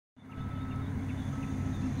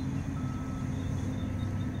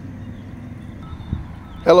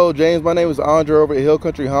Hello James, my name is Andre over at Hill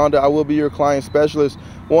Country Honda. I will be your client specialist,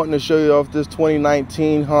 wanting to show you off this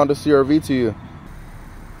 2019 Honda CR-V to you.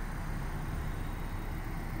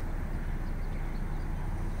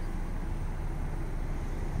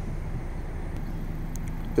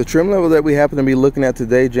 The trim level that we happen to be looking at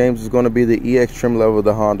today, James, is going to be the EX trim level of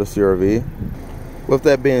the Honda CR-V. With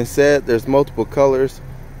that being said, there's multiple colors,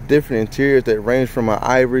 different interiors that range from an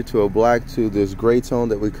ivory to a black to this gray tone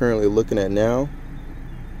that we're currently looking at now.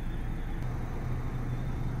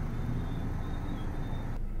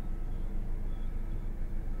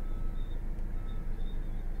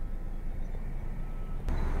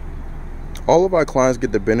 All of our clients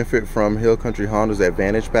get the benefit from Hill Country Honda's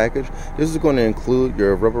Advantage package. This is going to include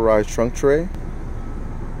your rubberized trunk tray,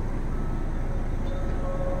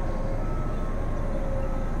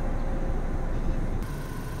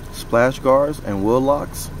 splash guards and wheel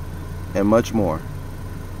locks, and much more.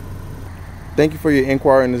 Thank you for your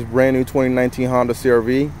inquiry in this brand new 2019 Honda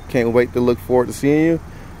CR-V. Can't wait to look forward to seeing you.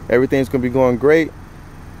 Everything's going to be going great.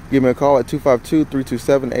 Give me a call at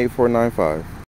 252-327-8495.